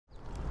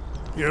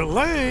You're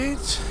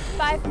late.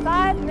 By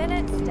 5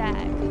 minutes, Dad.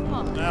 Come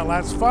on. Now,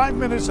 that's 5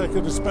 minutes I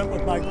could have spent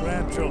with my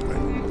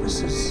grandchildren.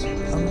 This is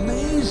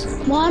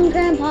amazing. Come on,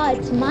 Grandpa,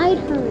 it's my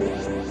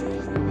turn.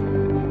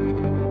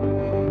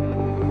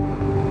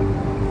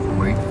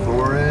 Wait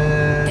for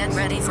it. Get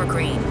ready for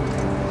green.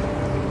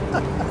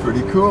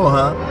 Pretty cool,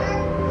 huh?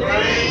 3,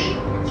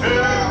 2,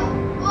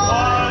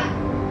 1.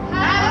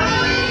 Happy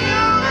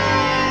New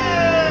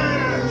Year!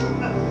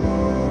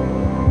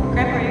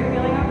 Grandpa, are you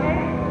feeling okay?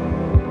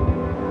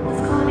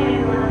 Let's call an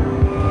ambulance.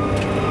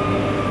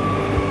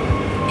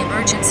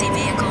 Emergency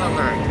vehicle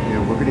alert.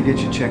 Yeah, we're gonna get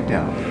you checked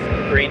out.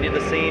 Green to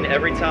the scene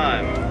every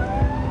time.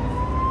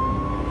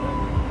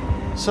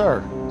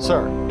 Sir,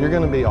 you're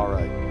gonna be all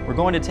right. We're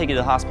going to take you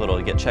to the hospital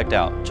to get checked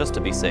out, just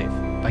to be safe.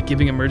 By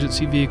giving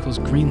emergency vehicles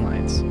green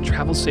lights,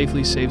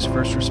 TravelSafely saves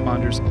first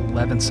responders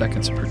 11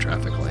 seconds per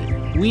traffic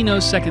light. We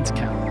know seconds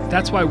count.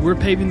 That's why we're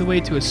paving the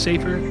way to a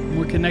safer,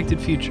 more connected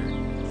future.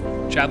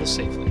 Travel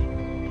safely.